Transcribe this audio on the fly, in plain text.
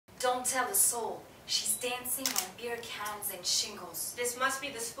don't tell the soul. She's dancing on beer cans and shingles. This must be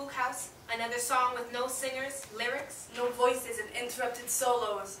the Spook House. Another song with no singers, lyrics. No voices and interrupted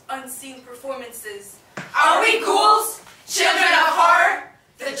solos, unseen performances. Are we ghouls? Children of horror?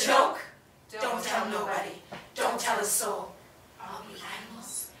 The joke? Don't tell nobody. Don't tell a soul. Are we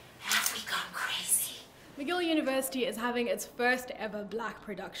animals? Have we gone crazy? McGill University is having its first ever black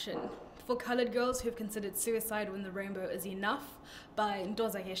production for colored girls who've considered suicide when the rainbow is enough by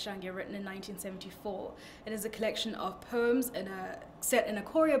Ntozake Shange, written in 1974. It is a collection of poems set in a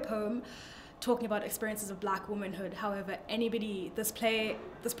choreopoem talking about experiences of black womanhood. However, this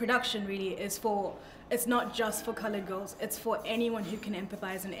production really is it's not just for colored girls, it's for anyone who can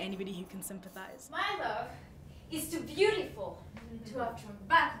empathize and anybody who can sympathize. My love is too beautiful to have thrown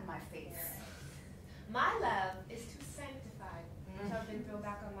back on my face. My love is too sanctified to have been thrown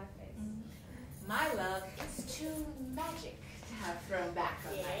back on my face. My love is too magic to have thrown back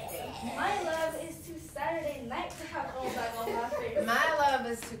on my face. My love is too Saturday night to have thrown back on my face. My love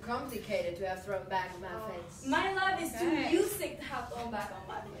is too complicated to have thrown back on my face. My love is too music to have thrown back on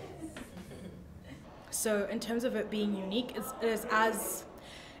my face. So in terms of it being unique,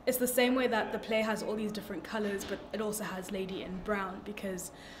 it's the same way that the play has all these different colors, but it also has lady in brown,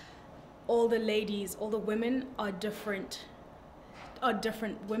 because all the women are different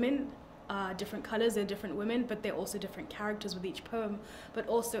women, different colors, they're different women, but they're also different characters with each poem. But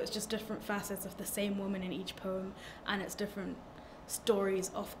also it's just different facets of the same woman in each poem, and it's different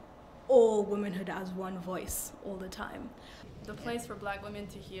stories of all womanhood as one voice all the time. The play's for black women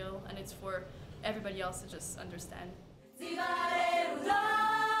to heal, and it's for everybody else to just understand.